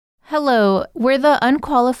Hello, we're the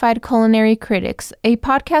Unqualified Culinary Critics, a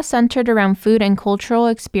podcast centered around food and cultural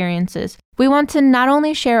experiences. We want to not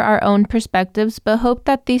only share our own perspectives, but hope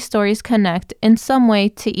that these stories connect in some way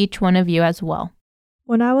to each one of you as well.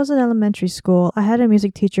 When I was in elementary school, I had a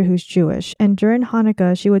music teacher who's Jewish, and during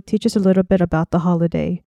Hanukkah, she would teach us a little bit about the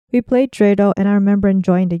holiday. We played dreidel, and I remember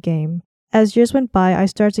enjoying the game. As years went by, I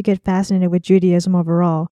started to get fascinated with Judaism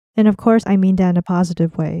overall, and of course, I mean that in a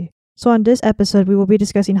positive way. So on this episode, we will be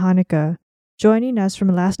discussing Hanukkah. Joining us from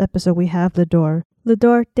the last episode, we have Liddor.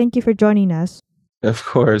 Liddor, thank you for joining us. Of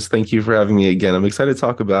course. Thank you for having me again. I'm excited to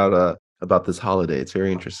talk about this holiday. It's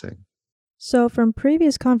very interesting. So from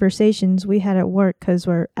previous conversations we had at work, because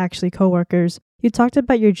we're actually coworkers, you talked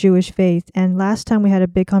about your Jewish faith, and last time we had a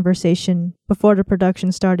big conversation before the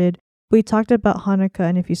production started. We talked about Hanukkah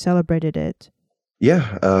and if you celebrated it.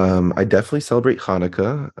 Yeah, I definitely celebrate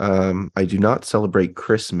Hanukkah. I do not celebrate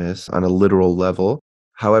Christmas on a literal level.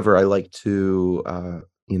 However, I like to,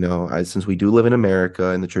 since we do live in America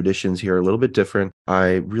and the traditions here are a little bit different,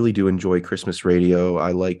 I really do enjoy Christmas radio.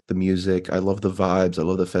 I like the music. I love the vibes. I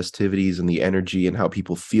love the festivities and the energy and how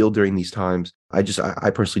people feel during these times. I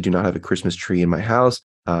personally do not have a Christmas tree in my house,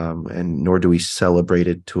 and nor do we celebrate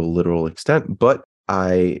it to a literal extent. But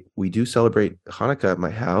we do celebrate Hanukkah at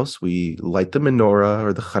my house. We light the menorah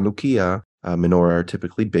or the Chanukiah. Menorah are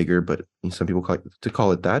typically bigger, but some people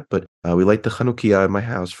call it that. But we light the Chanukiah at my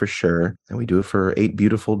house for sure, and we do it for 8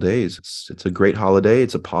 beautiful days. It's a great holiday.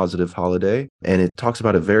 It's a positive holiday, and it talks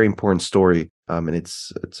about a very important story. And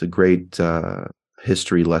it's a great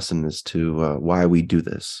history lesson as to why we do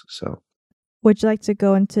this. So, would you like to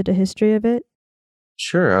go into the history of it?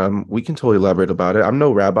 Sure. We can totally elaborate about it. I'm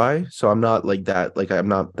no rabbi, so I'm not like that. Like I'm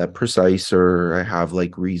not that precise, or I have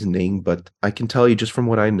like reasoning, but I can tell you just from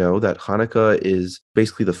what I know that Hanukkah is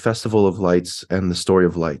basically the festival of lights and the story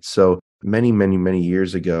of lights. So many, many, many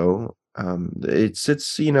years ago,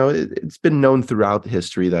 it's been known throughout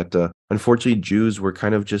history that unfortunately Jews were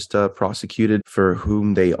kind of just prosecuted for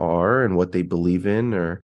whom they are and what they believe in,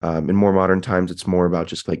 or in more modern times, it's more about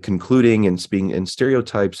just like concluding and being in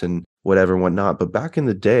stereotypes and whatever and whatnot. But back in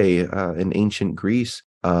the day, in ancient Greece,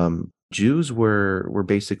 Jews were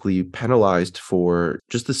basically penalized for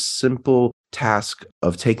just the simple task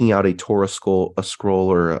of taking out a Torah scroll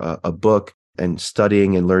or a book and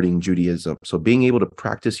studying and learning Judaism. So being able to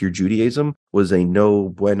practice your Judaism was a no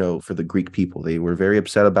bueno for the Greek people. They were very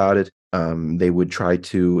upset about it. They would try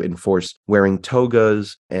to enforce wearing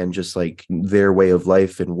togas and just like their way of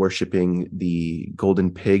life and worshiping the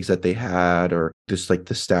golden pigs that they had, or just like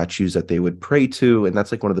the statues that they would pray to. And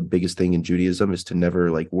that's like one of the biggest thing in Judaism is to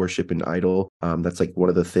never like worship an idol. That's like one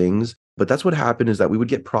of the things. But that's what happened, is that we would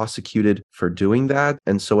get prosecuted for doing that.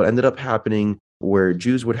 And so what ended up happening, where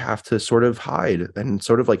Jews would have to sort of hide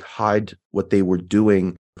what they were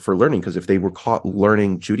doing for learning, because if they were caught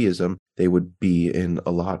learning Judaism, they would be in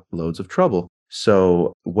loads of trouble.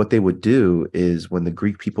 So what they would do is, when the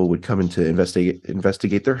Greek people would come in to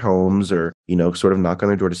investigate their homes, or, sort of knock on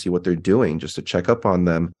their door to see what they're doing, just to check up on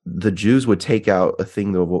them, the Jews would take out a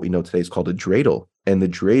thing of what we know today is called a dreidel. And the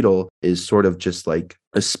dreidel is sort of just like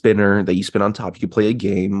a spinner that you spin on top. You can play a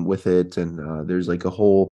game with it, and there's like a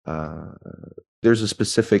whole there's a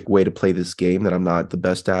specific way to play this game that I'm not the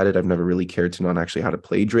best at it. I've never really cared to know actually how to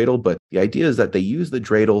play dreidel, but the idea is that they use the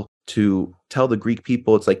dreidel to tell the Greek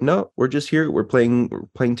people, it's like, no, we're just here. We're playing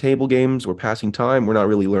table games. We're passing time. We're not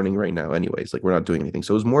really learning right now anyways. Like, we're not doing anything.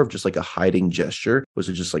 So it was more of just like a hiding gesture, was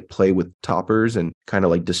to just like play with toppers and kind of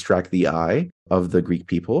like distract the eye of the Greek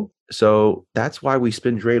people. So that's why we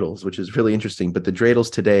spin dreidels, which is really interesting. But the dreidels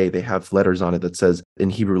today, they have letters on it that says, in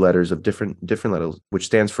Hebrew letters of different letters, which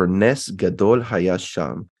stands for Nes Gadol Haya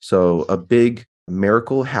Sham. So a big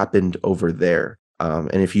miracle happened over there.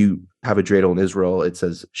 And if you have a dreidel in Israel, it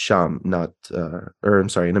says Sham,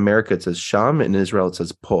 in America it says Sham, in Israel it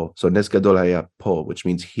says Po. So Nes Gadol Haya Po, which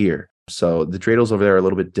means here. So the dreidels over there are a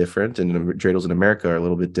little bit different, and the dreidels in America are a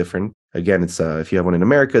little bit different. Again, it's if you have one in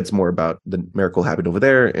America, it's more about the miracle happened over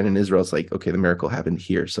there, and in Israel, it's like, okay, the miracle happened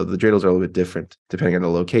here. So the dreidels are a little bit different depending on the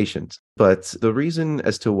locations. But the reason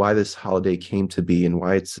as to why this holiday came to be and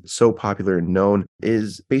why it's so popular and known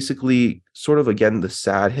is basically sort of, again, the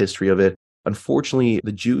sad history of it. Unfortunately,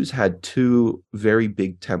 the Jews had 2 very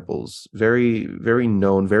big temples, very, very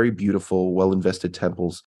known, very beautiful, well-invested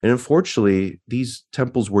temples. And unfortunately, these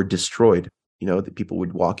temples were destroyed. The people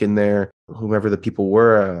would walk in there, whomever the people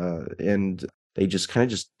were, and they just kind of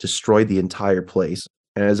just destroyed the entire place.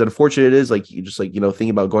 And as unfortunate it is, like, you just like, thinking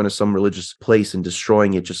about going to some religious place and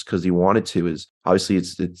destroying it just because you wanted to is obviously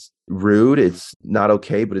it's rude. It's not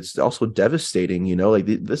okay, but it's also devastating. Like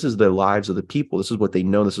this is the lives of the people. This is what they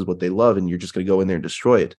know. This is what they love. And you're just going to go in there and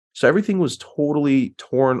destroy it. So everything was totally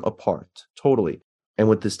torn apart, totally. And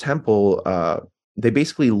with this temple, they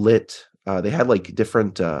basically lit. They had like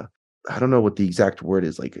different. I don't know what the exact word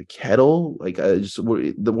is, like a kettle, like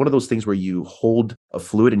one of those things where you hold a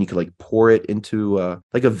fluid and you could like pour it into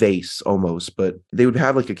like a vase almost, but they would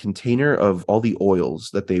have like a container of all the oils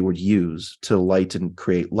that they would use to light and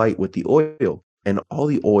create light with the oil. And all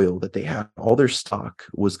the oil that they had, all their stock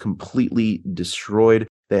was completely destroyed.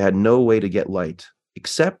 They had no way to get light,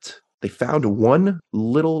 except they found one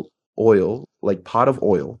little oil, like pot of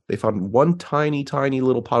oil. They found one tiny, tiny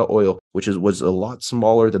little pot of oil, which was a lot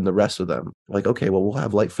smaller than the rest of them. Like, okay, well, we'll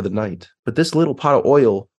have light for the night. But this little pot of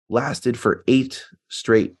oil lasted for 8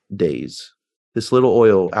 straight days. This little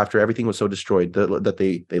oil, after everything was so destroyed, that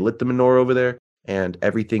they lit the menorah over there, and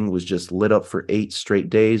everything was just lit up for 8 straight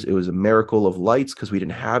days. It was a miracle of lights because we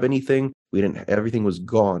didn't have anything. Everything was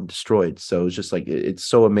gone, destroyed. So it's just like, it's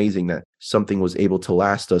so amazing that something was able to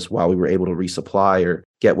last us while we were able to resupply or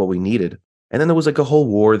get what we needed. And then there was like a whole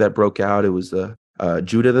war that broke out. It was the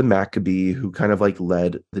Judah the Maccabee who kind of like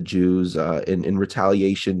led the Jews in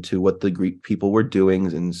retaliation to what the Greek people were doing.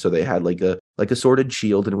 And so they had like a sworded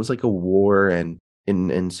shield, and it was like a war. And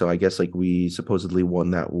so I guess like we supposedly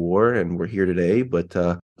won that war and we're here today. But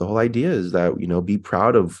the whole idea is that, be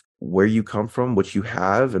proud of where you come from, what you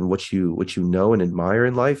have, and what you know and admire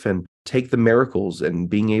in life, and take the miracles and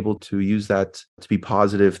being able to use that to be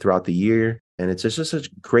positive throughout the year. And it's just such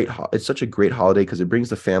a great holiday because it brings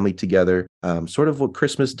the family together. Sort of what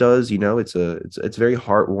Christmas does, it's very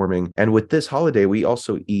heartwarming. And with this holiday, we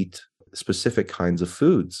also eat specific kinds of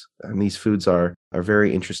foods, and these foods are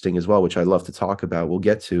very interesting as well, which I love to talk about. We'll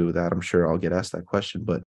get to that. I'm sure I'll get asked that question,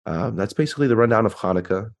 but that's basically the rundown of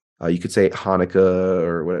Hanukkah. You could say Hanukkah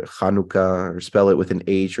or Hanukkah, or spell it with an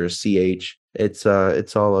H or a CH. It's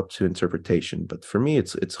all up to interpretation, but for me,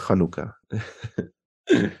 it's Hanukkah.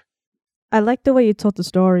 I like the way you told the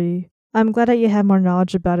story. I'm glad that you have more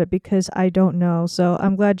knowledge about it because I don't know, so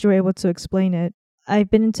I'm glad you were able to explain it. I've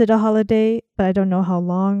been into the holiday, but I don't know how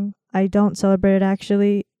long. I don't celebrate it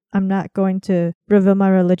actually. I'm not going to reveal my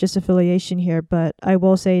religious affiliation here, but I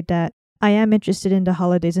will say that I am interested in the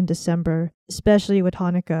holidays in December, especially with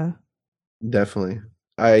Hanukkah. Definitely.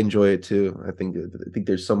 I enjoy it too. I think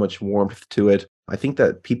there's so much warmth to it. I think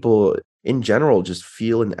that people in general just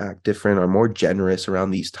feel and act different, are more generous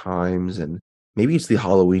around these times. And maybe it's the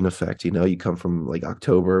Halloween effect. You come from like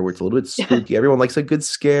October where it's a little bit spooky. Everyone likes a good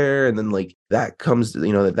scare. And then like that comes,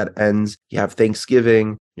 that ends. You have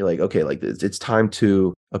Thanksgiving. You're like, okay, like it's time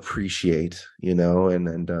to appreciate,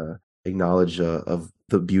 and acknowledge of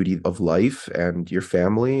the beauty of life and your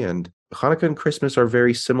family. And Hanukkah and Christmas are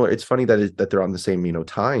very similar. It's funny that they're on the same,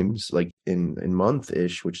 times, like in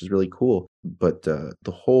month-ish, which is really cool. But the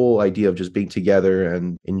whole idea of just being together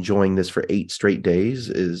and enjoying this for 8 straight days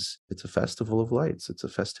it's a festival of lights. It's a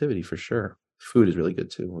festivity for sure. Food is really good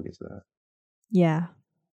too. We'll get to that. Yeah.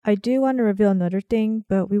 I do want to reveal another thing,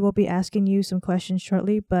 but we will be asking you some questions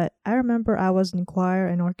shortly. But I remember I was in choir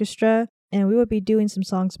and orchestra, and we would be doing some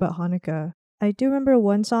songs about Hanukkah. I do remember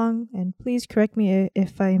one song, and please correct me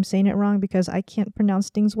if I am saying it wrong because I can't pronounce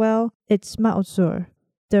things well. It's Ma'otsur,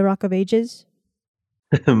 the Rock of Ages.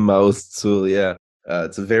 Ma'otzul, yeah.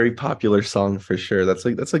 It's a very popular song for sure. That's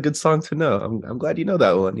a good song to know. I'm glad you know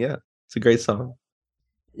that one. Yeah, it's a great song.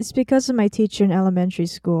 It's because of my teacher in elementary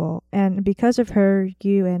school, and because of her,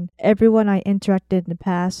 you, and everyone I interacted in the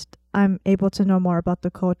past, I'm able to know more about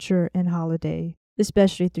the culture and holiday,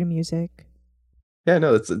 especially through music. Yeah,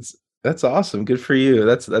 no, that's awesome. Good for you.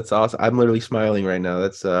 That's awesome. I'm literally smiling right now.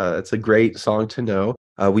 That's a great song to know.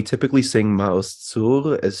 We typically sing Maos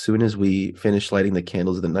Tzur as soon as we finish lighting the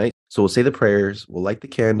candles of the night. So we'll say the prayers, we'll light the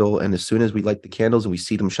candle, and as soon as we light the candles and we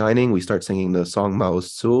see them shining, we start singing the song Maos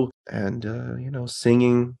Tzur, and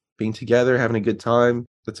singing, being together, having a good time.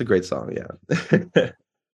 That's a great song, yeah.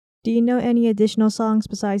 Do you know any additional songs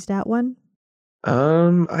besides that one?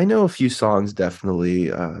 I know a few songs, definitely.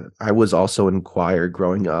 I was also in choir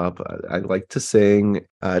growing up. I like to sing.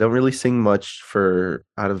 I don't really sing much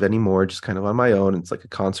out of anymore, just kind of on my own. It's like a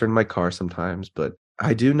concert in my car sometimes, but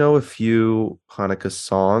I do know a few Hanukkah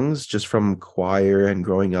songs just from choir and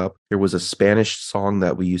growing up. There was a Spanish song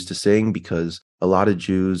that we used to sing because a lot of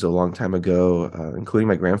Jews a long time ago, including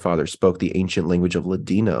my grandfather, spoke the ancient language of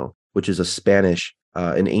Ladino, which is a Spanish,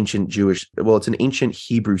 an ancient Jewish, well, it's an ancient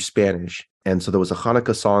Hebrew Spanish. And so there was a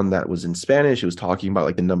Hanukkah song that was in Spanish. It was talking about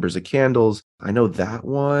like the numbers of candles. I know that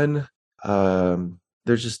one.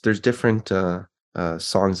 There's different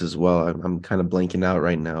songs as well. I'm kind of blanking out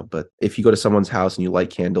right now, but if you go to someone's house and you light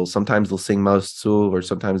candles, sometimes they'll sing Maustzu or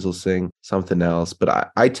sometimes they'll sing something else.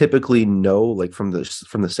 But I typically know like from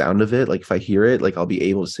the sound of it, like if I hear it, like I'll be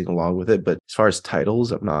able to sing along with it. But as far as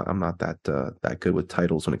titles, I'm not that good with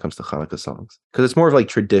titles when it comes to Hanukkah songs because it's more of like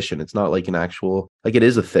tradition. It's not like an actual like it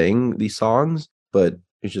is a thing, these songs, but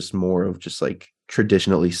it's just more of just like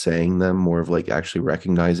traditionally saying them, more of like actually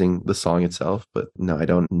recognizing the song itself. But no, I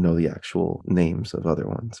don't know the actual names of other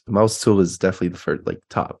ones. Mouse Tool is definitely the first, like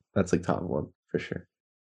top. That's like top one for sure.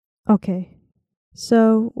 Okay.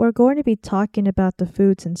 So we're going to be talking about the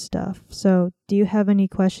foods and stuff. So do you have any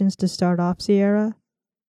questions to start off, Sierra?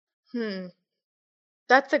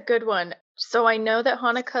 That's a good one. So I know that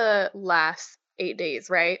Hanukkah lasts 8 days,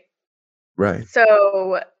 right? Right.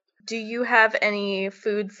 So do you have any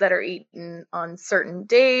foods that are eaten on certain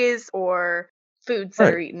days or foods that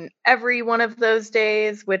Right. are eaten every one of those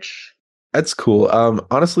days? Which That's cool.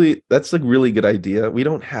 Honestly, that's a really good idea. We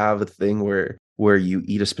don't have a thing where you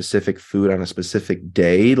eat a specific food on a specific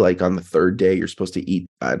day, like on the third day you're supposed to eat,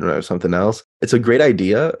 I don't know, something else. It's a great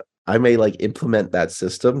idea. I may like implement that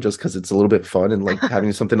system just because it's a little bit fun and like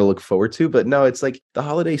having something to look forward to. But no, it's like the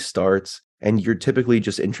holiday starts and you're typically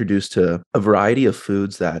just introduced to a variety of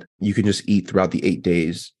foods that you can just eat throughout the 8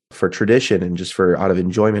 days for tradition and just for out of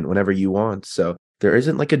enjoyment whenever you want. So there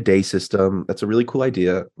isn't like a day system. That's a really cool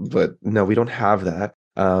idea, but no, we don't have that.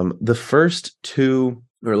 The first two,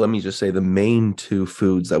 or let me just say the main two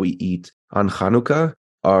foods that we eat on Hanukkah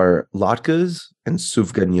are latkes and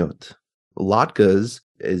sufganiyot. Latkes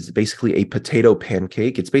is basically a potato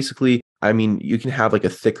pancake. It's basically, I mean, you can have like a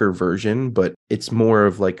thicker version, but it's more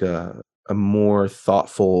of like a more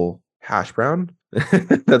thoughtful hash brown.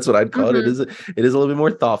 That's what I'd call it. Mhm. It is a little bit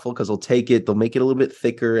more thoughtful because they'll make it a little bit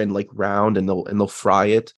thicker and like round, and they'll fry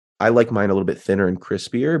it. I like mine a little bit thinner and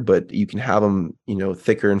crispier, but you can have them,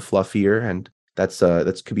 thicker and fluffier, and that's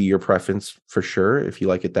could be your preference for sure if you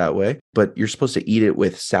like it that way. But you're supposed to eat it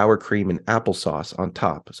with sour cream and applesauce on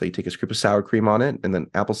top. So you take a scoop of sour cream on it and then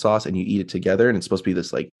applesauce, and you eat it together, and it's supposed to be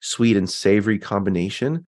this like sweet and savory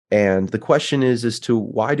combination. And the question is as to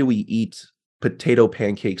why do we eat potato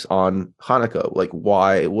pancakes on Hanukkah? Like,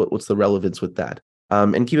 why? What's the relevance with that?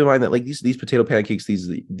 And keep in mind that like these potato pancakes,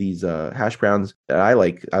 these hash browns, I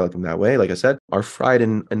like them that way. Like I said, are fried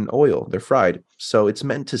in oil. They're fried, so it's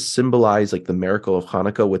meant to symbolize like the miracle of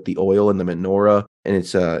Hanukkah with the oil and the menorah, and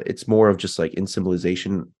it's more of just like in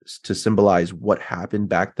symbolization to symbolize what happened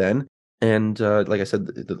back then. And like I said,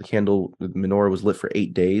 the candle, the menorah was lit for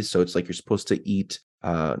 8 days, so it's like you're supposed to eat.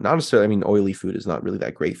 Not necessarily, I mean, oily food is not really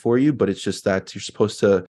that great for you, but it's just that you're supposed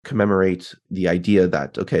to commemorate the idea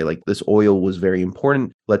that, okay, like this oil was very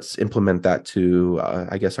important. Let's implement that to,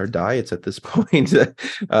 I guess, our diets at this point.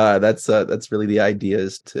 That's really the idea,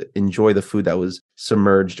 is to enjoy the food that was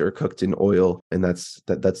submerged or cooked in oil. And that's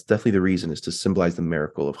definitely the reason, is to symbolize the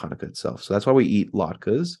miracle of Hanukkah itself. So that's why we eat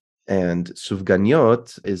latkes. And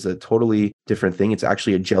sufganiyot is a totally different thing. It's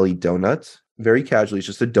actually a jelly donut. Very casually, it's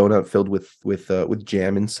just a donut filled with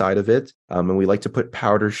jam inside of it. And we like to put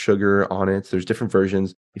powdered sugar on it. There's different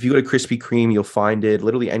versions. If you go to Krispy Kreme, you'll find it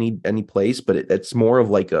literally any place, but it's more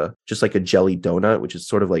of like just like a jelly donut, which is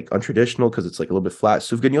sort of like untraditional because it's like a little bit flat.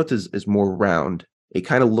 Sufganiyot is more round. It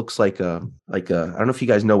kind of looks like a I don't know if you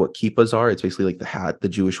guys know what kippas are. It's basically like the hat the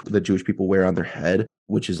Jewish people wear on their head,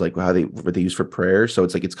 which is like what they use for prayer. So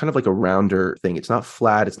it's kind of like a rounder thing. It's not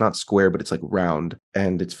flat, it's not square, but it's like round,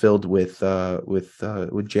 and it's filled with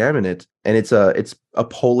jam in it. And it's a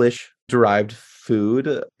Polish derived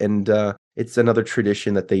food, and it's another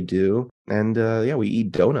tradition that they do. And yeah, we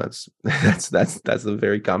eat donuts. That's a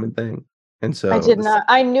very common thing. And I so did not.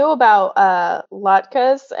 I knew about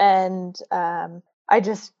latkes, and I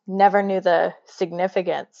just never knew the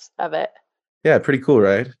significance of it. yeah, pretty cool,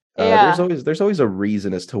 right? Yeah. There's always a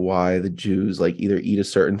reason as to why the Jews like either eat a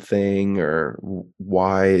certain thing or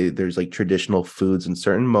why there's like traditional foods in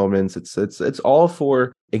certain moments. It's all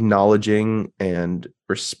for acknowledging and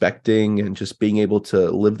respecting and just being able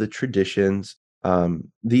to live the traditions.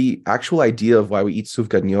 The actual idea of why we eat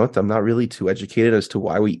sufganiyot, I'm not really too educated as to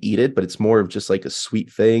why we eat it, but it's more of just like a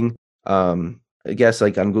sweet thing. I guess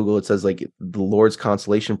like on Google it says like the Lord's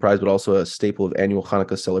consolation prize, but also a staple of annual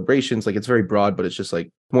Hanukkah celebrations. Like it's very broad, but it's just like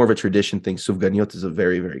more of a tradition thing. Sufganiyot is a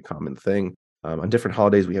very, very common thing. On different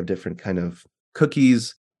holidays, we have different kind of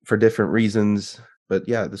cookies for different reasons. But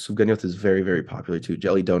yeah, the sufganiyot is very, very popular too.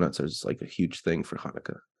 Jelly donuts is like a huge thing for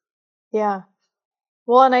Hanukkah. Yeah.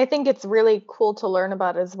 Well, and I think it's really cool to learn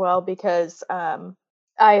about as well because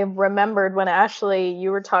I remembered when Ashley,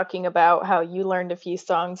 you were talking about how you learned a few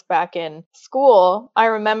songs back in school. I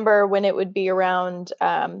remember when it would be around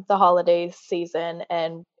the holiday season,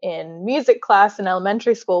 and in music class in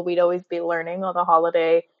elementary school, we'd always be learning all the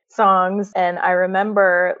holiday songs. And I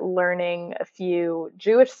remember learning a few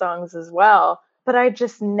Jewish songs as well, but I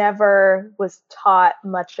just never was taught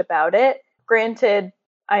much about it. Granted,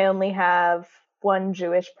 I only have one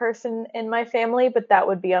Jewish person in my family, but that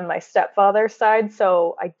would be on my stepfather's side,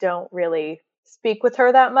 so I don't really speak with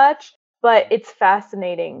her that much. But it's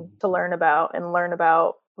fascinating to learn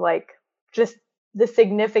about like just the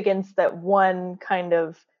significance that one kind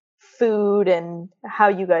of food and how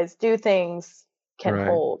you guys do things can Right.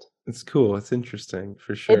 hold. It's cool. It's interesting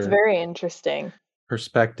for It's sure. very interesting.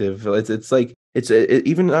 Perspective. It's like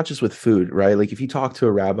even not just with food, right? Like if you talk to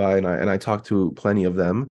a rabbi, and I talk to plenty of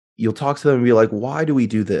them, you'll talk to them and be like, why do we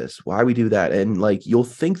do this? Why we do that? And like you'll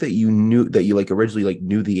think that you knew that you like originally like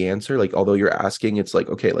knew the answer. Like although you're asking, it's like,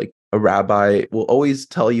 okay, like a rabbi will always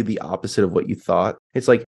tell you the opposite of what you thought. It's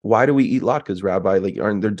like, why do we eat latkes, rabbi? Like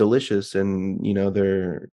aren't they're delicious, and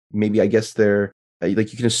they're maybe I guess they're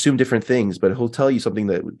like you can assume different things, but he'll tell you something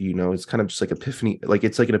that it's kind of just like epiphany, like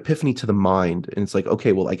it's like an epiphany to the mind, and it's like,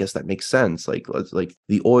 okay, well, I guess that makes sense. Like like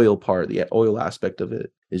the oil part, the oil aspect of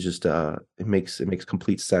it is just it makes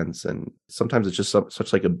complete sense, and sometimes it's just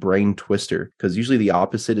such like a brain twister because usually the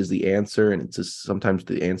opposite is the answer, and it's just sometimes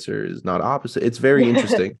the answer is not opposite. It's very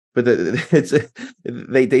interesting, but it's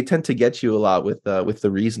they tend to get you a lot with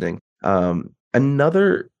the reasoning.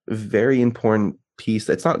 Another very important piece.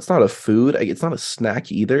 It's not a food. It's not a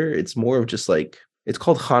snack either. It's more of just like it's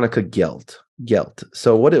called Hanukkah gelt.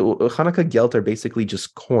 So Hanukkah gelt are basically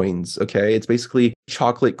just coins. Okay, it's basically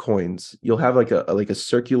chocolate coins. You'll have like a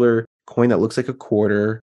circular coin that looks like a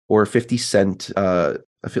quarter or a 50 cent.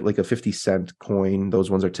 Like a 50 cent coin.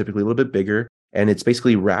 Those ones are typically a little bit bigger, and it's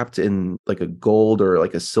basically wrapped in like a gold or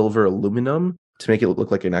like a silver aluminum to make it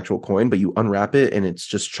look like an actual coin, but you unwrap it and it's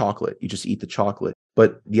just chocolate. You just eat the chocolate.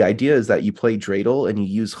 But the idea is that you play dreidel and you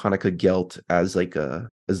use Hanukkah gelt as like a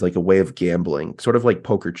way of gambling, sort of like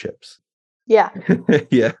poker chips. Yeah.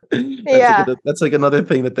 Yeah. Yeah. That's like another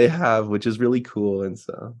thing that they have, which is really cool. And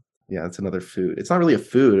so yeah, it's another food. It's not really a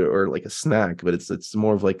food or like a snack, but it's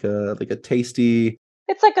more of like a tasty.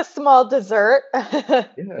 It's like a small dessert. Yeah,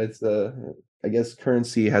 it's I guess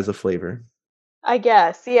currency has a flavor. I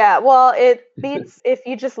guess, yeah. Well, it beats if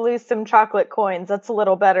you just lose some chocolate coins. That's a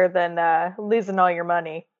little better than losing all your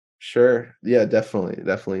money. Sure. Yeah,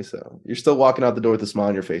 definitely so. You're still walking out the door with a smile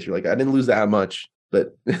on your face. You're like, I didn't lose that much,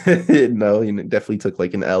 but no, you definitely took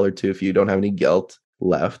like an L or two if you don't have any gelt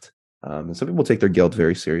left. And some people take their guilt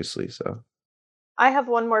very seriously. So I have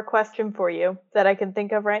one more question for you that I can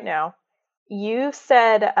think of right now. You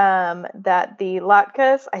said that the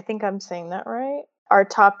latkes, I think I'm saying that right, are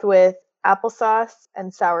topped with applesauce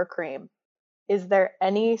and sour cream. Is there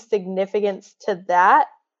any significance to that,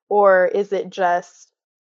 or is it just...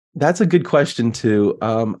 that's a good question too.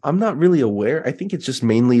 I'm not really aware. I think it's just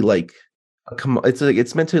mainly like it's like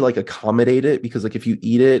it's meant to like accommodate it because like if you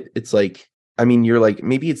eat it, it's like I mean you're like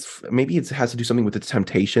maybe it has to do something with its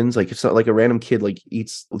temptations. Like if so, like a random kid like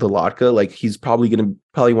eats the latke, like he's probably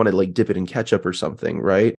want to like dip it in ketchup or something,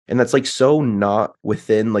 right? And that's like so not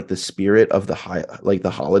within like the spirit of the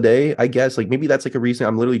holiday, I guess. Like maybe that's like a reason.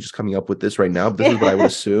 I'm literally just coming up with this right now, but this is what I would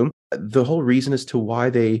assume. The whole reason as to why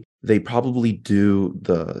they probably do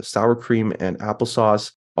the sour cream and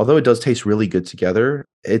applesauce, although it does taste really good together,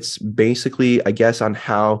 it's basically, I guess, on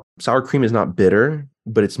how sour cream is not bitter,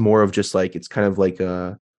 but it's more of just like, it's kind of like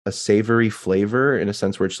a savory flavor in a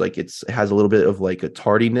sense where it's like, it has a little bit of like a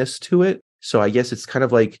tardiness to it. So I guess it's kind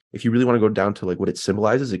of like, if you really want to go down to like what it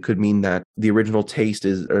symbolizes, it could mean that the original taste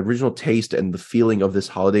and the feeling of this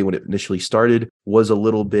holiday when it initially started was a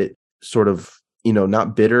little bit sort of,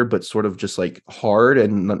 not bitter, but sort of just like hard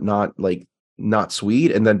and not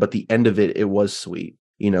sweet. And then, but the end of it was sweet.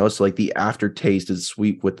 So like the aftertaste is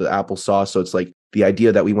sweet with the applesauce. So it's like the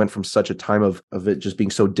idea that we went from such a time of it just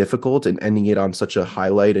being so difficult and ending it on such a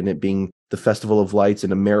highlight and it being the festival of lights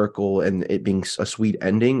and a miracle and it being a sweet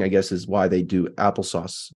ending, I guess is why they do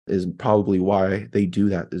applesauce, is probably why they do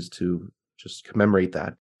that, is to just commemorate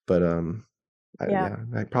that. But yeah,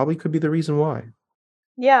 that probably could be the reason why.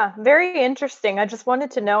 Yeah, very interesting. I just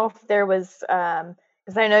wanted to know if there was,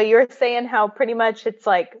 because I know you were saying how pretty much it's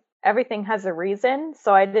like everything has a reason.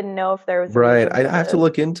 So I didn't know if there was a Right. reason I have to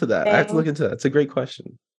look into that. thing. It's a great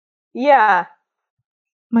question. Yeah.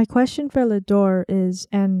 My question for Liddor is,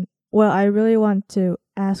 and well, I really want to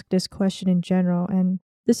ask this question in general, and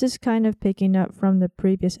this is kind of picking up from the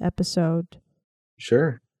previous episode.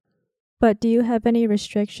 Sure. But do you have any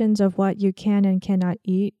restrictions of what you can and cannot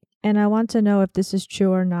eat? And I want to know if this is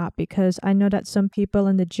true or not, because I know that some people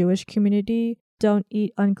in the Jewish community don't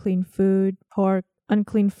eat unclean food, pork,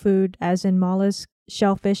 unclean food as in mollusk,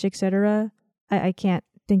 shellfish, etc. I can't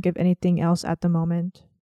think of anything else at the moment.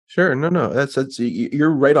 Sure. No.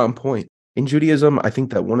 You're right on point. In Judaism, I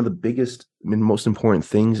think that one of the biggest and most important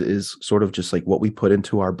things is sort of just like what we put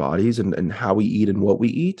into our bodies and how we eat and what we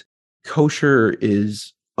eat. Kosher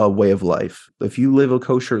is a way of life. If you live a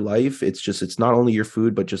kosher life, it's not only your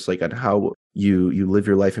food, but just like on how you live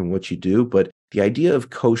your life and what you do. But the idea of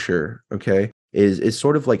kosher, okay, is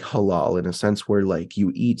sort of like halal in a sense where like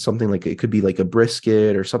you eat something like it could be like a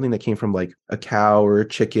brisket or something that came from like a cow or a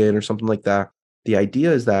chicken or something like that. The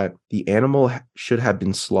idea is that the animal should have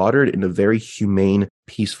been slaughtered in a very humane,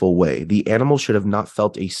 peaceful way. The animal should have not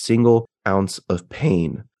felt a single ounce of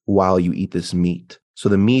pain while you eat this meat. So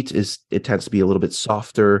the meat it tends to be a little bit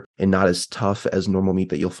softer and not as tough as normal meat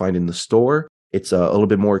that you'll find in the store. It's a little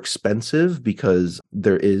bit more expensive because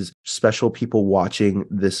there is special people watching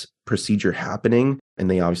this procedure happening and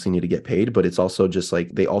they obviously need to get paid, but it's also just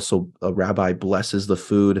like a rabbi blesses the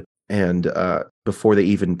food and before they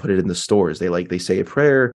even put it in the stores, they say a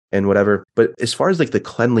prayer and whatever. But as far as like the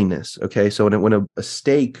cleanliness, okay, so when a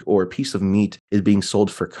steak or a piece of meat is being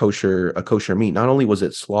sold for a kosher meat, not only was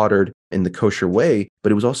it slaughtered in the kosher way,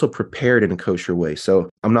 but it was also prepared in a kosher way. So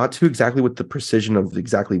I'm not too exactly with the precision of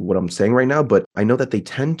exactly what I'm saying right now, but I know that they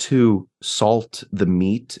tend to salt the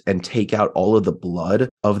meat and take out all of the blood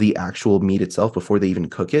of the actual meat itself before they even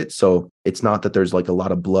cook it. So it's not that there's like a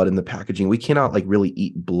lot of blood in the packaging. We cannot like really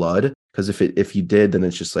eat blood because if you did, then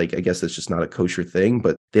it's just like, I guess it's just not a kosher thing,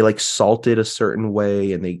 but they like salt it a certain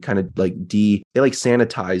way and they kind of like they like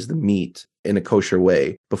sanitize the meat in a kosher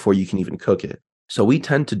way before you can even cook it. So we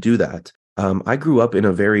tend to do that. I grew up in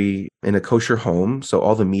a kosher home. So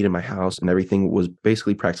all the meat in my house and everything was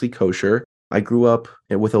basically practically kosher. I grew up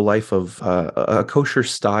with a life of a kosher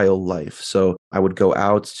style life. So I would go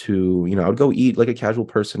out to, I would go eat like a casual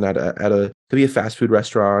person at could be a fast food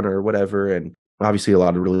restaurant or whatever. And obviously a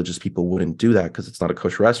lot of religious people wouldn't do that because it's not a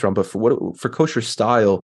kosher restaurant. But for kosher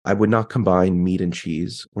style, I would not combine meat and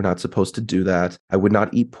cheese. We're not supposed to do that. I would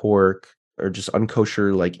not eat pork or just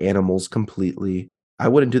unkosher like animals completely. I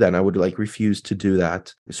wouldn't do that. And I would like refuse to do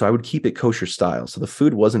that. So I would keep it kosher style. So the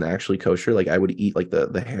food wasn't actually kosher. Like I would eat like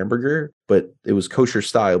the hamburger, but it was kosher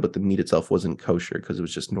style, but the meat itself wasn't kosher because it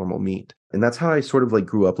was just normal meat. And that's how I sort of like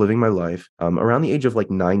grew up living my life. Around the age of like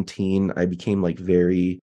 19, I became like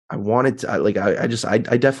I wanted to,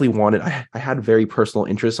 I definitely wanted, I had very personal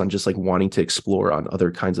interests on just like wanting to explore on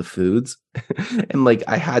other kinds of foods. And like,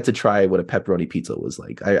 I had to try what a pepperoni pizza was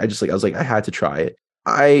like. I was like, I had to try it.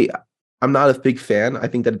 I'm not a big fan. I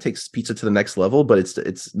think that it takes pizza to the next level, but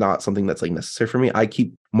it's not something that's like necessary for me.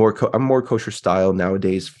 I'm more kosher style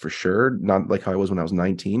nowadays for sure. Not like how I was when I was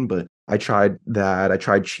 19, but I tried that. I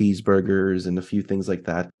tried cheeseburgers and a few things like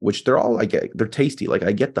that, which they're tasty. Like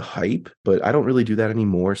I get the hype, but I don't really do that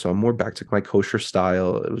anymore. So I'm more back to my kosher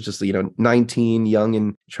style. It was just, 19, young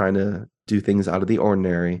and trying to do things out of the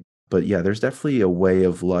ordinary. But yeah, there's definitely a way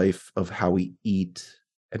of life of how we eat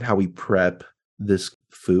and how we prep this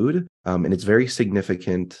food. And it's very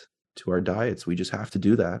significant to our diets. We just have to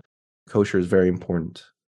do that. Kosher is very important.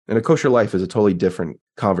 And a kosher life is a totally different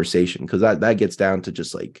conversation because that gets down to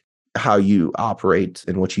just like how you operate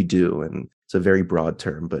and what you do. And it's a very broad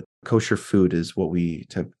term, but kosher food is what we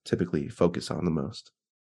typically focus on the most.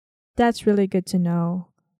 That's really good to know.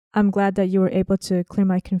 I'm glad that you were able to clear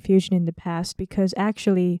my confusion in the past because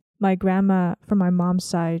actually my grandma from my mom's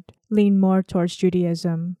side leaned more towards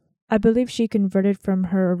Judaism. I believe she converted from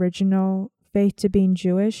her original faith to being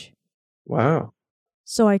Jewish. Wow.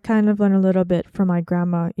 So I kind of learned a little bit from my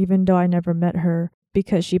grandma, even though I never met her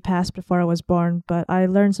because she passed before I was born. But I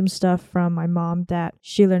learned some stuff from my mom that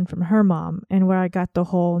she learned from her mom, and where I got the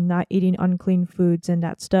whole not eating unclean foods and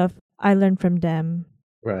that stuff, I learned from them.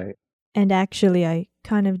 Right. And actually, I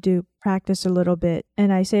kind of do practice a little bit,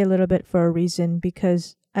 and I say a little bit for a reason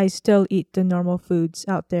because I still eat the normal foods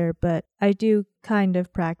out there, but I do kind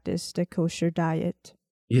of practice the kosher diet.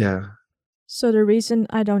 Yeah. So the reason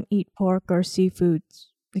I don't eat pork or seafoods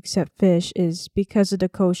except fish is because of the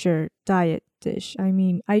kosher diet dish. I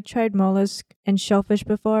mean, I tried mollusk and shellfish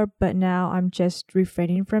before, but now I'm just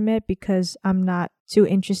refraining from it because I'm not too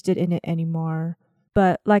interested in it anymore.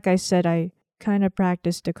 But like I said, I kind of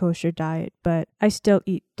practice the kosher diet, but I still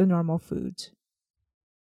eat the normal foods.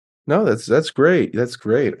 No, that's great. That's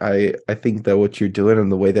great. I think that what you're doing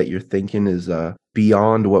and the way that you're thinking is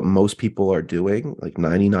beyond what most people are doing. Like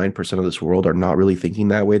 99% of this world are not really thinking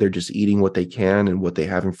that way. They're just eating what they can and what they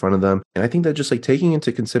have in front of them. And I think that just like taking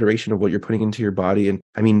into consideration of what you're putting into your body. And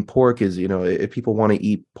I mean, pork is, if people want to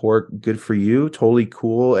eat pork, good for you, totally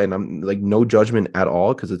cool. And I'm like, no judgment at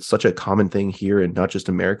all, because it's such a common thing here in not just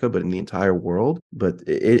America, but in the entire world. But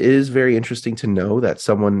it is very interesting to know that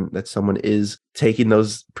someone is taking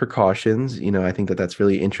those precautions. I think that that's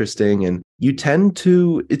really interesting. And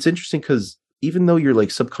it's interesting because even though you're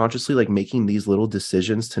like subconsciously like making these little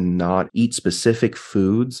decisions to not eat specific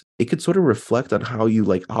foods, it could sort of reflect on how you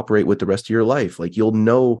like operate with the rest of your life. Like you'll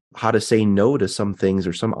know how to say no to some things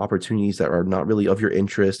or some opportunities that are not really of your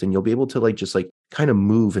interest. And you'll be able to like just like kind of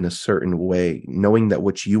move in a certain way, knowing that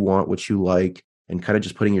what you want, what you like, and kind of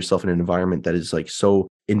just putting yourself in an environment that is like so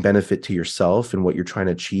in benefit to yourself and what you're trying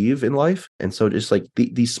to achieve in life. And so just like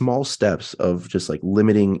these small steps of just like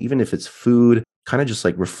limiting, even if it's food, kind of just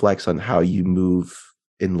like reflects on how you move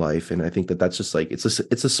in life. And I think that that's just like, it's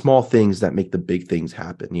the small things that make the big things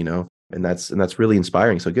happen, and that's really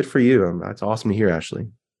inspiring. So good for you. That's awesome to hear, Ashley.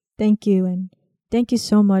 Thank you. And thank you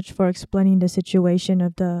so much for explaining the situation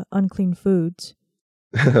of the unclean foods.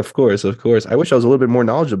 Of course. I wish I was a little bit more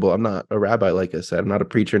knowledgeable. I'm not a rabbi, like I said. I'm not a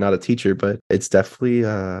preacher, not a teacher, but it's definitely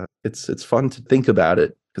it's fun to think about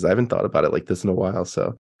it, because I haven't thought about it like this in a while.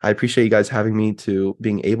 So I appreciate you guys having me, to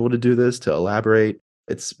being able to do this, to elaborate.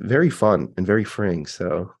 It's very fun and very freeing.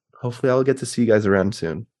 So hopefully I'll get to see you guys around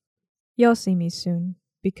soon. You'll see me soon,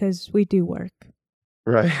 because we do work.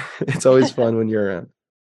 Right. It's always fun when you're around.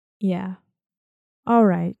 Yeah. All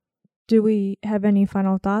right. Do we have any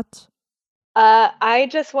final thoughts? I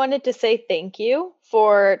just wanted to say thank you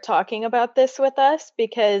for talking about this with us,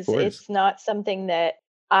 because it's not something that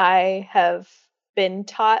I have been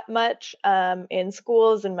taught much in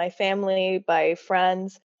schools, in my family, by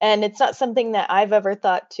friends. And it's not something that I've ever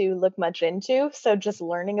thought to look much into. So just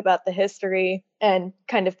learning about the history and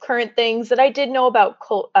kind of current things that I did know about,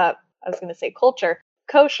 I was going to say culture,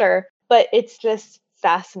 kosher, but it's just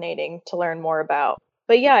fascinating to learn more about.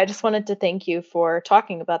 But yeah, I just wanted to thank you for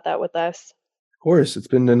talking about that with us. Of course, it's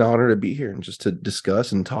been an honor to be here and just to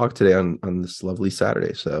discuss and talk today on this lovely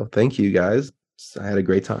Saturday. So thank you, guys. I had a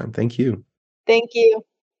great time. Thank you. Thank you.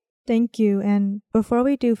 Thank you. And before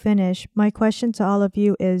we do finish, my question to all of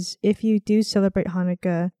you is, if you do celebrate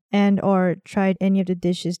Hanukkah and or tried any of the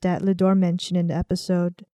dishes that Liddor mentioned in the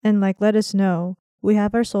episode, and let us know. We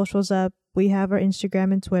have our socials up. We have our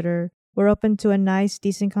Instagram and Twitter. We're open to a nice,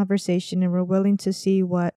 decent conversation, and we're willing to see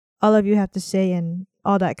what all of you have to say and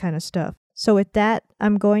all that kind of stuff. So with that,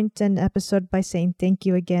 I'm going to end the episode by saying thank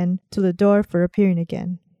you again to Liddor for appearing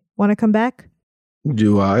again. Want to come back?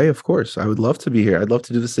 Do I? Of course. I would love to be here. I'd love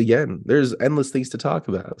to do this again. There's endless things to talk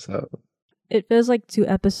about. So it feels like 2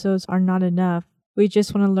 episodes are not enough. We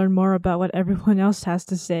just want to learn more about what everyone else has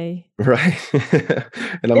to say. Right.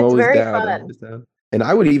 And I'm it's always very down. fun. And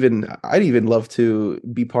I'd even love to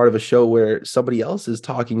be part of a show where somebody else is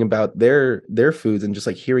talking about their foods and just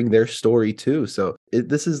like hearing their story too. So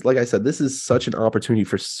this is, like I said, this is such an opportunity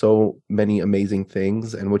for so many amazing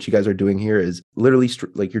things. And what you guys are doing here is literally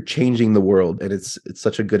like you're changing the world, and it's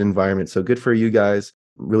such a good environment. So good for you guys.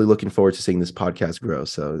 Really looking forward to seeing this podcast grow.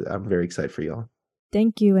 So I'm very excited for y'all.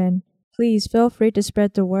 Thank you. And please feel free to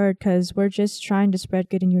spread the word, because we're just trying to spread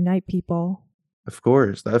good and unite people. Of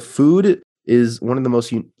course. That food is one of the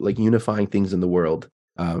most unifying things in the world.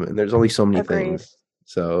 And there's only so many things.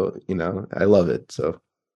 So, I love it. So,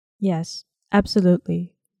 yes,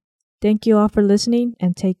 absolutely. Thank you all for listening,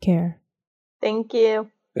 and take care. Thank you.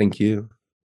 Thank you.